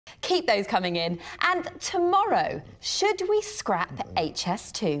keep those coming in. And tomorrow, should we scrap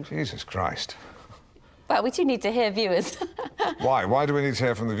HS2? Jesus Christ. Well, we do need to hear viewers. Why? Why do we need to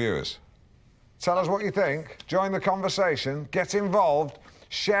hear from the viewers? Tell us what you think. Join the conversation. Get involved.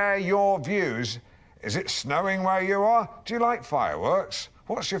 Share your views. Is it snowing where you are? Do you like fireworks?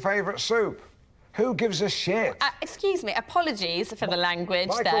 What's your favourite soup? Who gives a shit? Excuse me, apologies for the language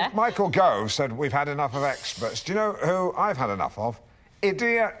there. Michael Gove said we've had enough of experts. Do you know who I've had enough of?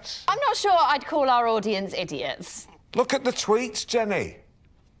 Idiots. I'm not sure I'd call our audience idiots. Look at the tweets, Jenny.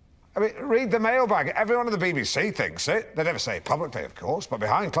 I mean, read the mailbag. Everyone at the BBC thinks it. They never say it publicly, of course, but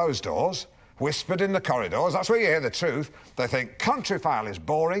behind closed doors, whispered in the corridors, that's where you hear the truth. They think Countryfile is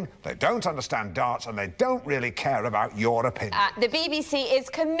boring, they don't understand darts, and they don't really care about your opinion. The BBC is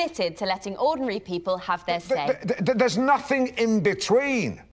committed to letting ordinary people have their say. There's nothing in between.